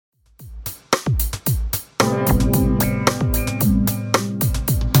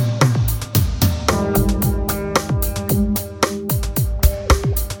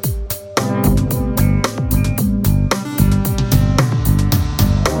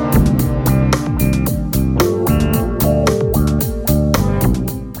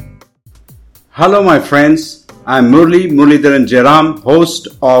Hello my friends, I'm Muralidharan Jairam, host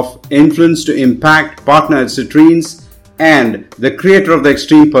of Influence to Impact, partner at Citrines and the creator of the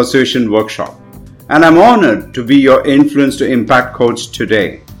Extreme Persuasion Workshop. And I'm honored to be your Influence to Impact coach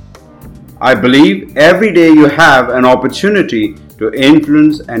today. I believe every day you have an opportunity to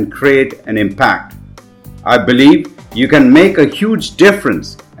influence and create an impact. I believe you can make a huge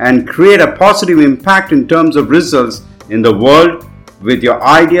difference and create a positive impact in terms of results in the world with your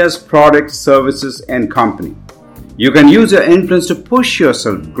ideas, products, services, and company. You can use your influence to push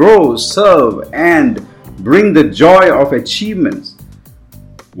yourself, grow, serve, and bring the joy of achievements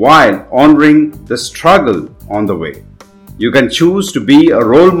while honoring the struggle on the way. You can choose to be a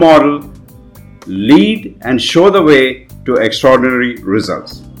role model, lead, and show the way to extraordinary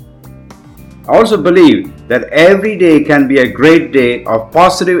results. I also believe that every day can be a great day of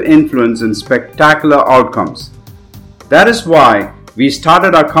positive influence and spectacular outcomes. That is why we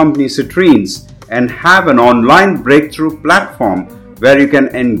started our company Citrines and have an online breakthrough platform where you can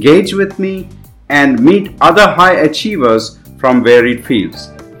engage with me and meet other high achievers from varied fields.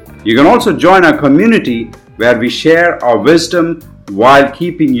 You can also join our community where we share our wisdom while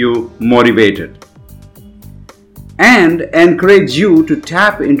keeping you motivated and encourage you to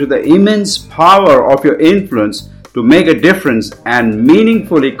tap into the immense power of your influence to make a difference and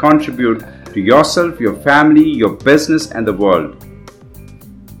meaningfully contribute to yourself, your family, your business, and the world.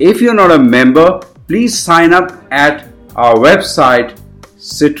 If you're not a member, please sign up at our website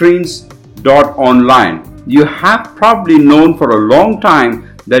citrines.online. You have probably known for a long time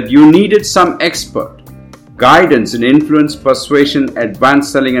that you needed some expert guidance in influence, persuasion,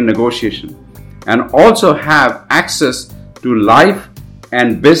 advanced selling, and negotiation, and also have access to life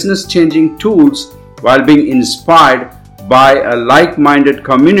and business changing tools while being inspired by a like-minded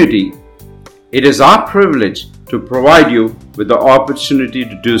community. It is our privilege to provide you with the opportunity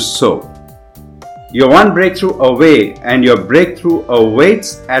to do so. You're one breakthrough away, and your breakthrough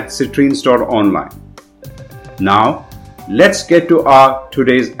awaits at citrines.online. Now, let's get to our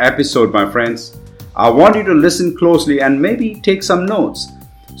today's episode, my friends. I want you to listen closely and maybe take some notes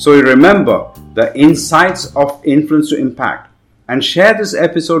so you remember the insights of influence to impact, and share this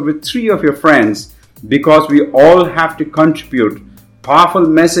episode with 3 of your friends because we all have to contribute powerful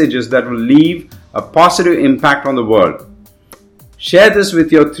messages that will leave a positive impact on the world. Share this with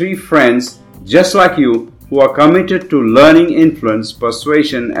your 3 friends just like you who are committed to learning influence,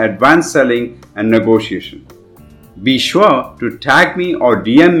 persuasion, advanced selling, and negotiation. Be sure to tag me or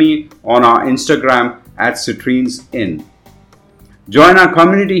DM me on our Instagram at CitrinesIn. Join our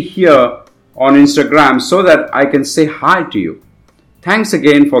community here on Instagram so that I can say hi to you. Thanks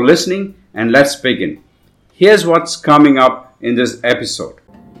again for listening, and let's begin. Here's what's coming up in this episode.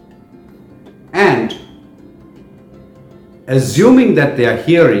 And assuming that they are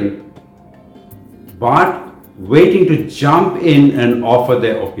hearing but waiting to jump in and offer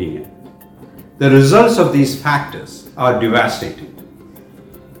their opinion. The results of these factors are devastating.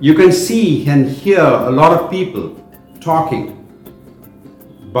 You can see and hear a lot of people talking,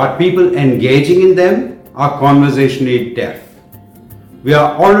 but people engaging in them are conversationally deaf. We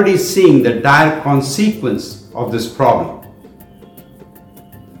are already seeing the dire consequence of this problem.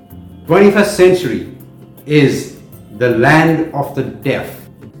 21st century is the land of the deaf.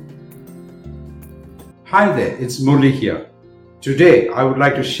 Hi there, it's Murali here. Today I would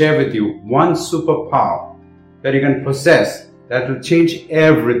like to share with you one superpower that you can possess that will change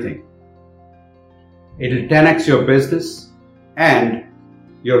everything. It will 10x your business and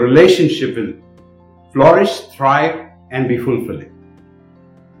your relationship will flourish, thrive, and be fulfilling.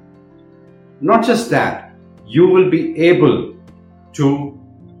 Not just that, you will be able to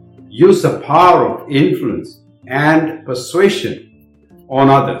use the power of influence and persuasion on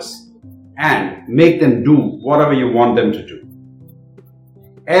others and make them do whatever you want them to do.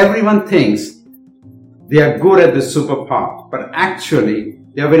 Everyone thinks they are good at this superpower, but actually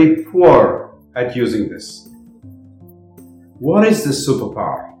they are very poor at using this. What is this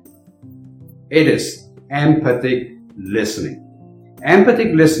superpower? It is empathic listening.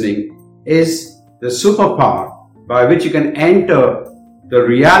 Empathic listening is the superpower by which you can enter the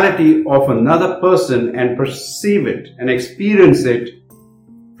reality of another person and perceive it and experience it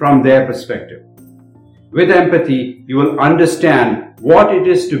from their perspective. With empathy, you will understand what it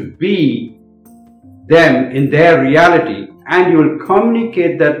is to be them in their reality, and you will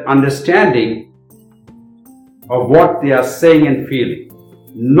communicate that understanding of what they are saying and feeling.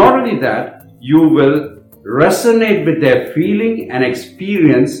 Not only that, you will resonate with their feeling and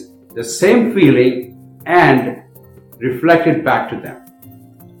experience the same feeling and reflect it back to them.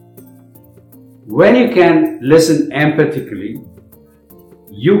 When you can listen empathically,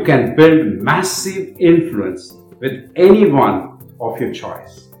 you can build massive influence with anyone of your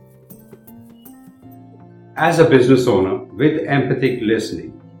choice. As a business owner with empathic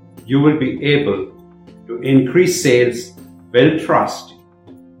listening, you will be able to increase sales, build trust,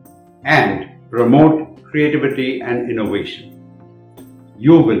 and promote creativity and innovation.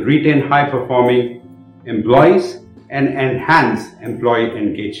 You will retain high-performing employees and enhance employee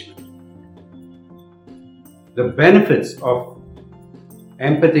engagement. The benefits of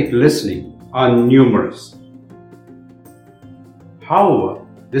empathic listening are numerous. However,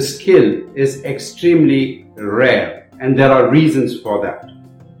 this skill is extremely rare, and there are reasons for that.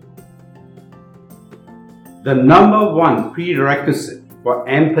 The number one prerequisite for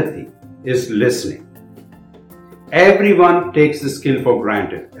empathy is listening. Everyone takes this skill for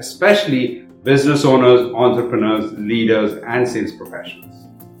granted, especially business owners, entrepreneurs, leaders, and sales professionals.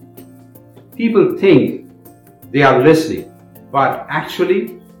 People think they are listening, but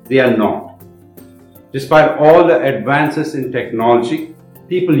actually they are not. Despite all the advances in technology,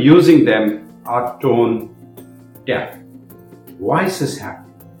 people using them are tone deaf. Why is this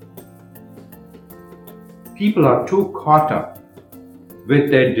happening? People are too caught up with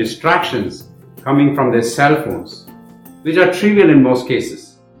their distractions coming from their cell phones, which are trivial in most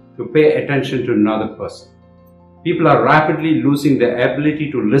cases, to pay attention to another person. People are rapidly losing their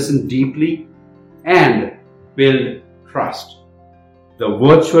ability to listen deeply and build trust. The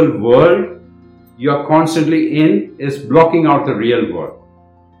virtual world you are constantly in is blocking out the real world.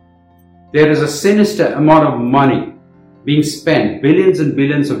 There is a sinister amount of money being spent, billions and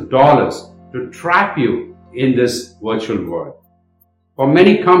billions of dollars, to trap you in this virtual world. For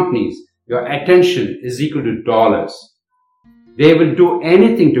many companies, your attention is equal to dollars. They will do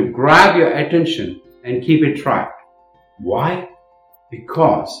anything to grab your attention and keep it trapped. Why?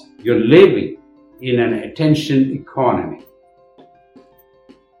 Because you're living in an attention economy.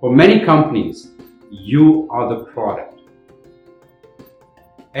 For many companies, you are the product.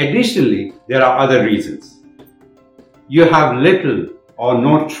 Additionally, there are other reasons. You have little or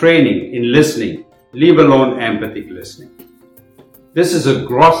no training in listening, leave alone empathic listening. This is a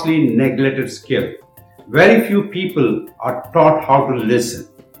grossly neglected skill. Very few people are taught how to listen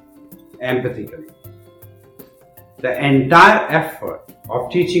empathically. The entire effort of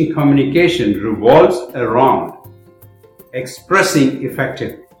teaching communication revolves around expressing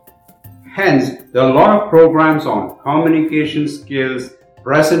effectively. Hence, there are a lot of programs on communication skills,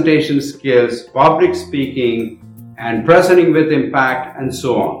 presentation skills, public speaking, and presenting with impact, and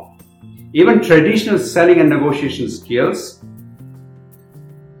so on. Even traditional selling and negotiation skills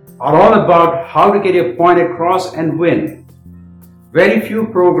are all about how to get your point across and win. Very few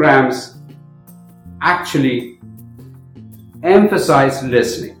programs actually emphasize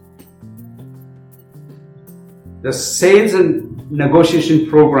listening. The sales and negotiation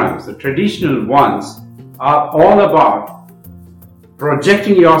programs, the traditional ones, are all about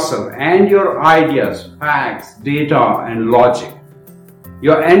projecting yourself and your ideas, facts, data, and logic.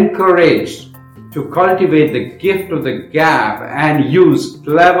 You're encouraged to cultivate the gift of the gab and use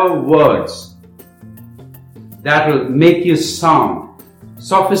clever words that will make you sound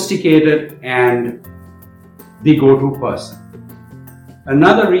sophisticated and the go-to person.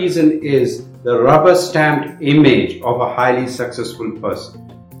 Another reason is the rubber-stamped image of a highly successful person.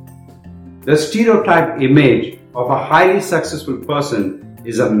 The stereotyped image of a highly successful person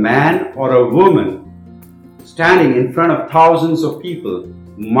is a man or a woman standing in front of thousands of people,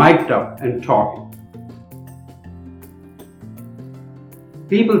 mic'd up and talking.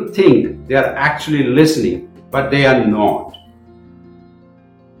 People think they are actually listening, but they are not.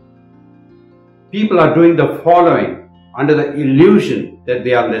 People are doing the following under the illusion that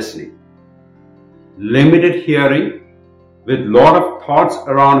they are listening. Limited hearing with lot of thoughts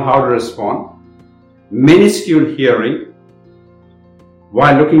around how to respond. Miniscule hearing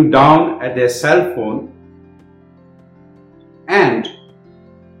while looking down at their cell phone, and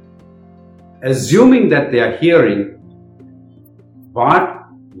assuming that they are hearing but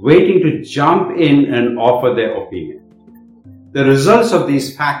waiting to jump in and offer their opinion. The results of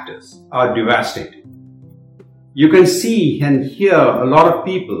these factors are devastating. You can see and hear a lot of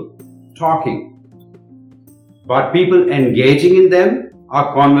people talking, but people engaging in them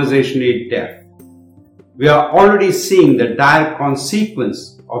are conversationally deaf. We are already seeing the dire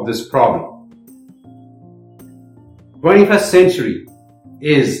consequence of this problem. 21st century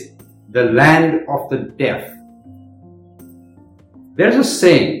is the land of the deaf. There's a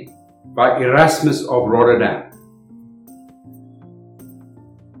saying by Erasmus of Rotterdam,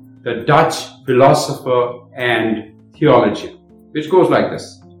 the Dutch Philosopher and Theologian, which goes like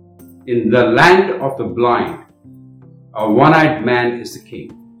this: in the land of the blind, A one-eyed man is the king.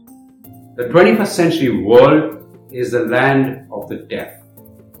 The 21st century world is the land of the deaf.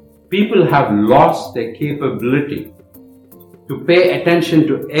 People have lost their capability to pay attention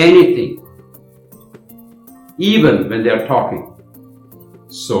to anything, even when they are talking.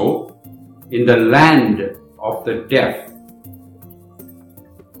 So, in the land of the deaf,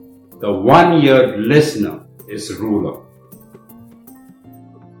 the one-eared listener is ruler.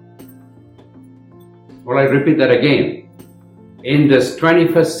 Well, I repeat that again. In this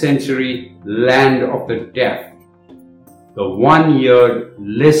 21st century land of the deaf, the one-eared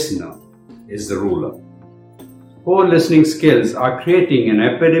listener is the ruler. Poor listening skills are creating an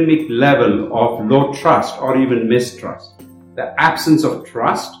epidemic level of low trust or even mistrust. The absence of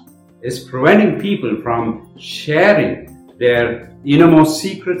trust is preventing people from sharing their innermost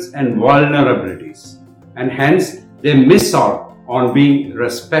secrets and vulnerabilities, and hence they miss out on being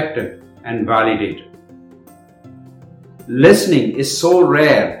respected and validated. Listening is so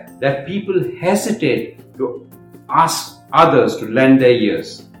rare that people hesitate to ask others to lend their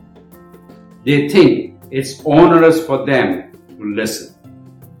ears. They think it's onerous for them to listen.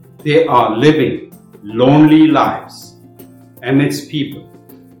 They are living lonely lives amidst people,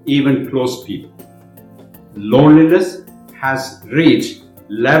 even close people. Loneliness has reached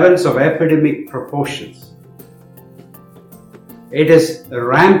levels of epidemic proportions. It is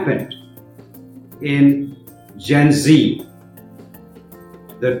rampant in Gen Z,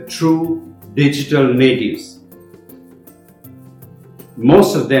 the true digital natives.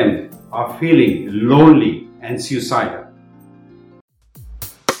 Most of them are feeling lonely and suicidal.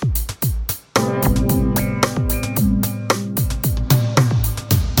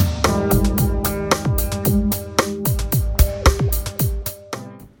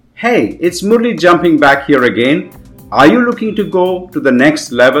 Hey, it's Murli jumping back here again. Are you looking to go to the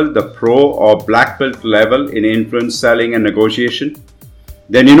next level, the pro or black belt level in influence selling and negotiation?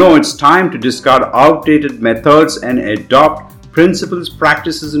 Then you know it's time to discard outdated methods and adopt principles,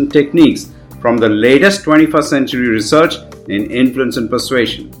 practices and techniques from the latest 21st century research in influence and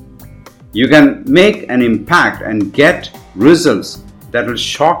persuasion. You can make an impact and get results that will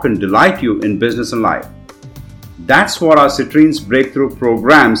shock and delight you in business and life. That's what our Citrine's breakthrough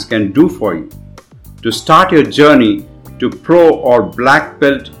programs can do for you. To start your journey to pro or black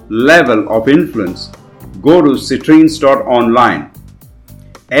belt level of influence, go to citrines.online.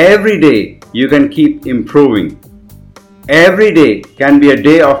 Every day you can keep improving. Every day can be a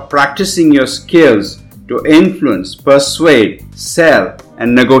day of practicing your skills to influence, persuade, sell,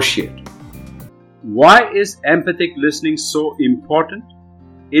 and negotiate. Why is empathic listening so important?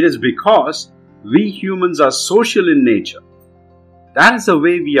 It is because we humans are social in nature. That is the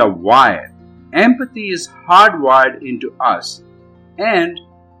way we are wired. Empathy is hardwired into us, and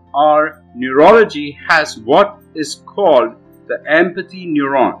our neurology has what is called the empathy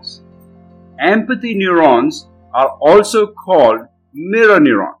neurons. Empathy neurons are also called mirror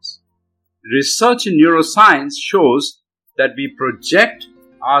neurons. Research in neuroscience shows that we project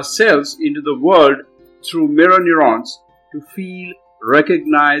ourselves into the world through mirror neurons to feel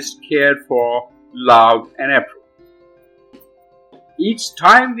recognized, cared for, loved, and approved. Each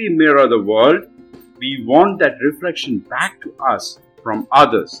time we mirror the world, we want that reflection back to us from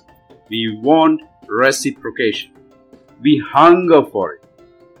others. We want reciprocation. We hunger for it.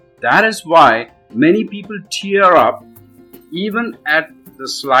 That is why many people tear up even at the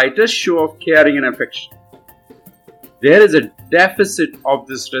slightest show of caring and affection. There is a deficit of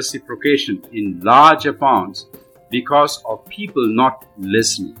this reciprocation in large amounts because of people not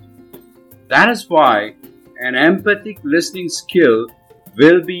listening. That is why an empathic listening skill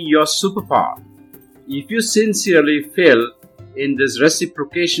will be your superpower. If you sincerely fail in this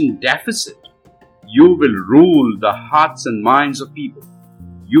reciprocation deficit, you will rule the hearts and minds of people.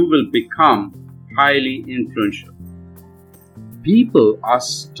 You will become highly influential. People are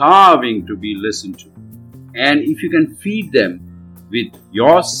starving to be listened to. And if you can feed them with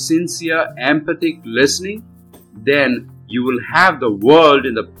your sincere empathic listening, then you will have the world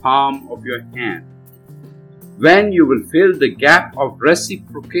in the palm of your hand. When you will fill the gap of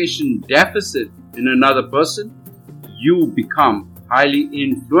reciprocation deficit in another person, you become highly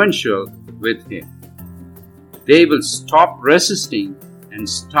influential with him. They will stop resisting and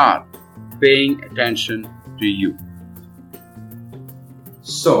start paying attention to you.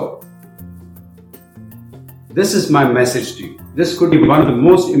 So, this is my message to you. This could be one of the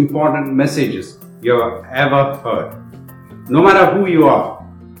most important messages you have ever heard. No matter who you are,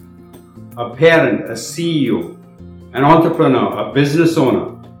 a parent, a CEO, an entrepreneur, a business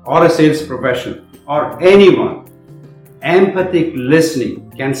owner, or a sales professional, or anyone, empathic listening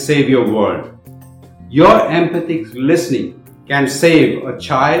can save your world. Your empathic listening can save a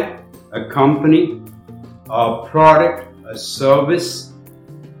child, a company, a product, a service,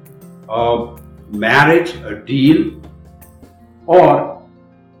 a marriage, a deal, or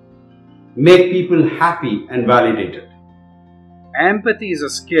make people happy and validated. Empathy is a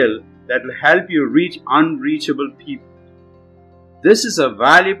skill that will help you reach unreachable people. This is a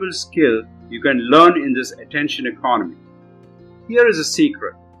valuable skill you can learn in this attention economy. Here is a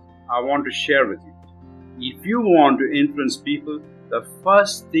secret I want to share with you. If you want to influence people, the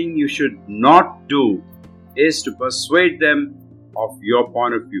first thing you should not do is to persuade them of your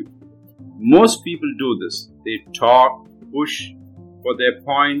point of view. Most people do this. They talk, push for their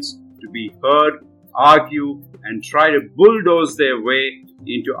points to be heard, argue, and try to bulldoze their way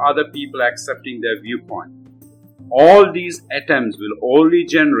into other people accepting their viewpoint. All these attempts will only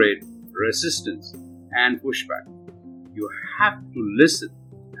generate resistance and pushback. You have to listen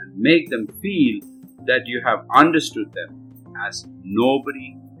and make them feel that you have understood them as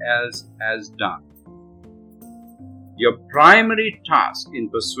nobody else has done. Your primary task in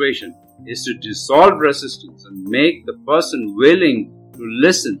persuasion is to dissolve resistance and make the person willing to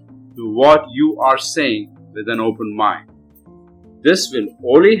listen to what you are saying with an open mind. This will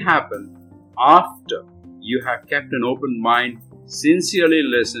only happen after you have kept an open mind, sincerely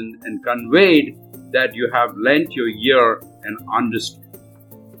listened, and conveyed that you have lent your ear and understood.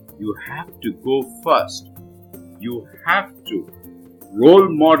 You have to go first. You have to role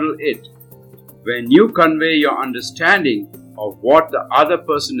model it. When you convey your understanding of what the other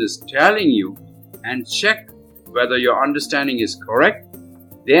person is telling you and check whether your understanding is correct,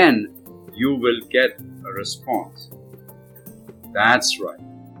 then you will get a response. That's right.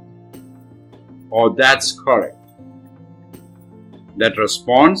 Or that's correct. That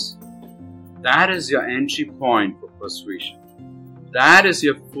response, that is your entry point for persuasion. That is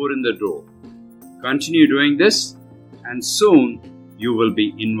your foot in the door. Continue doing this and soon you will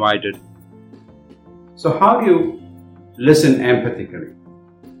be invited. So how do you listen empathically?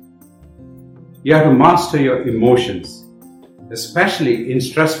 You have to master your emotions, especially in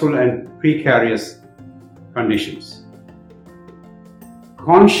stressful and precarious conditions.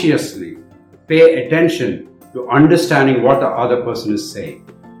 Consciously pay attention to understanding what the other person is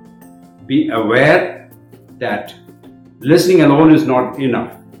saying. Be aware that listening alone is not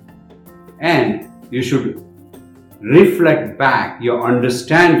enough, and you should reflect back your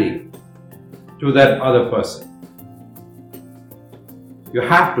understanding to that other person. You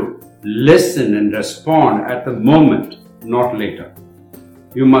have to listen and respond at the moment, not later.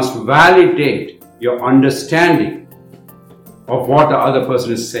 You must validate your understanding of what the other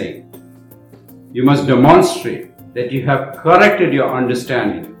person is saying. You must demonstrate that you have corrected your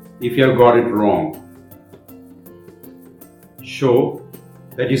understanding if you have got it wrong. Show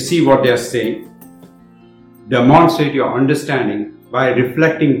that you see what they are saying. Demonstrate your understanding by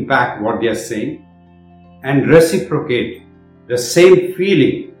reflecting back what they are saying, and reciprocate the same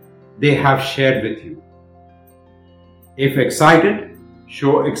feeling they have shared with you. If excited,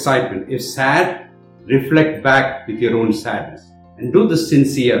 show excitement. If sad, reflect back with your own sadness, and do this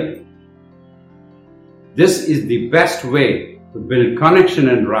sincerely. This is the best way to build connection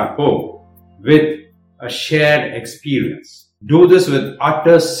and rapport with a shared experience. Do this with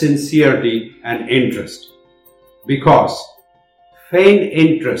utter sincerity and interest, because feigned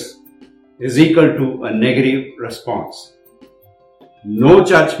interest is equal to a negative response. No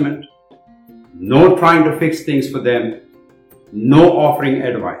judgment, no trying to fix things for them, no offering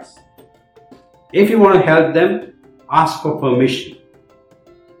advice. If you want to help them, ask for permission.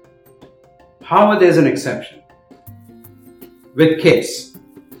 However, there's an exception. With kids,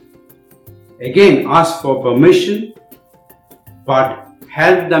 again, ask for permission, but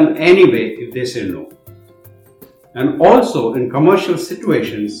help them anyway if they say no. And also in commercial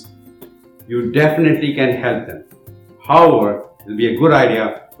situations, you definitely can help them. However, it will be a good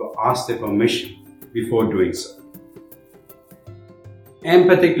idea to ask their permission before doing so.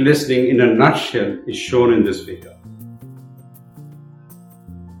 Empathic listening in a nutshell is shown in this figure.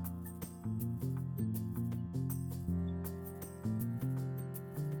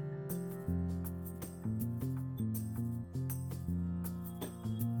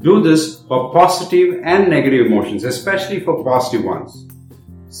 Do this for positive and negative emotions, especially for positive ones.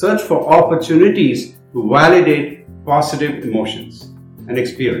 Search for opportunities to validate positive emotions and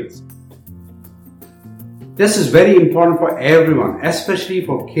experience. This is very important for everyone, especially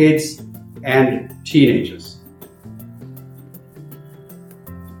for kids and teenagers.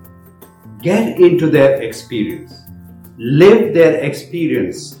 Get into their experience. Live their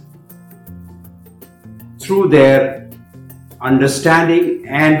experience through their understanding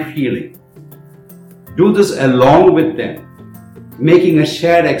and feeling. Do this along with them, making a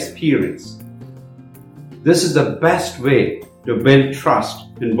shared experience. This is the best way to build trust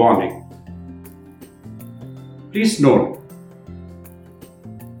and bonding. Please note,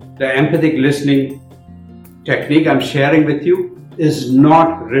 the empathic listening technique I'm sharing with you is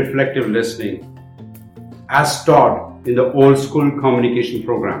not reflective listening as taught in the old school communication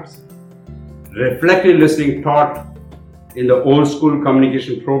programs. Reflective listening taught in the old school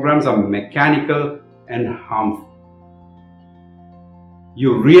communication programs are mechanical and harmful.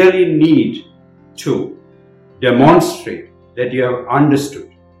 You really need to demonstrate that you have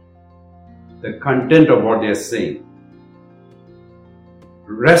understood the content of what they are saying.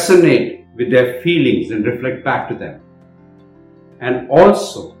 Resonate with their feelings and reflect back to them. And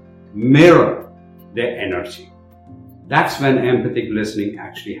also mirror their energy. That's when empathic listening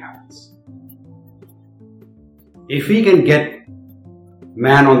actually happens. If we can get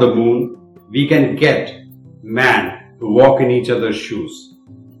man on the moon, we can get man to walk in each other's shoes.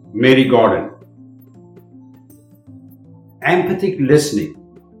 Mary Gordon. Empathic listening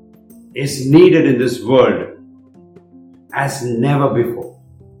is needed in this world as never before.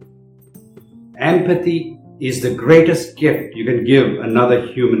 Empathy is the greatest gift you can give another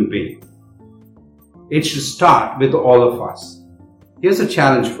human being. It should start with all of us. Here's a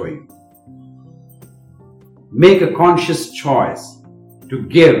challenge for you. Make a conscious choice to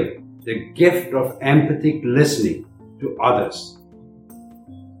give the gift of empathic listening to others.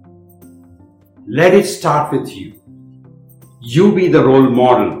 Let it start with you. You be the role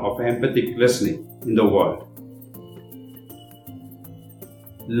model of empathic listening in the world.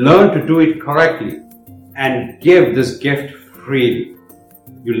 Learn to do it correctly and give this gift freely.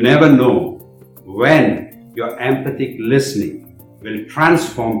 You'll never know when your empathic listening will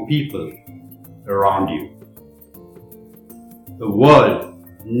transform people around you. The world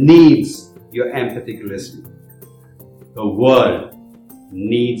needs your empathic listening. The world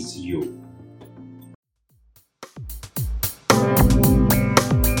needs you.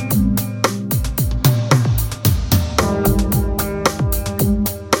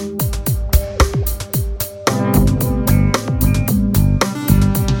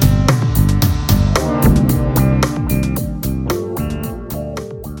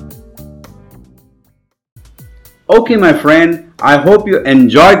 Okay, my friend, I hope you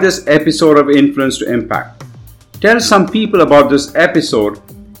enjoyed this episode of Influence to Impact. Tell some people about this episode.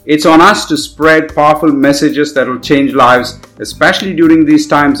 It's on us to spread powerful messages that will change lives, especially during these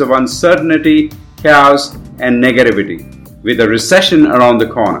times of uncertainty, chaos, and negativity, with a recession around the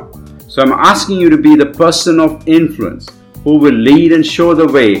corner. So I'm asking you to be the person of influence who will lead and show the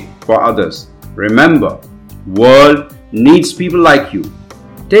way for others. Remember, world needs people like you.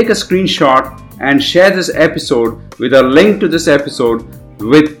 Take a screenshot and share this episode with a link to this episode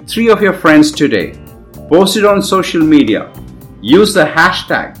with 3 of your friends today. Post it on social media. Use the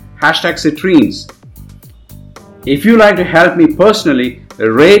hashtag Citrines. If you like to help me personally,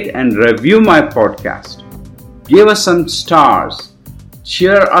 rate and review my podcast. Give us some stars.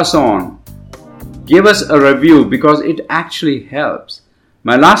 Cheer us on. Give us a review because it actually helps.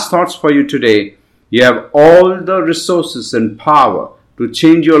 My last thoughts for you today: you have all the resources and power to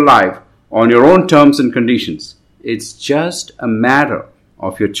change your life on your own terms and conditions. It's just a matter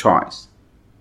of your choice.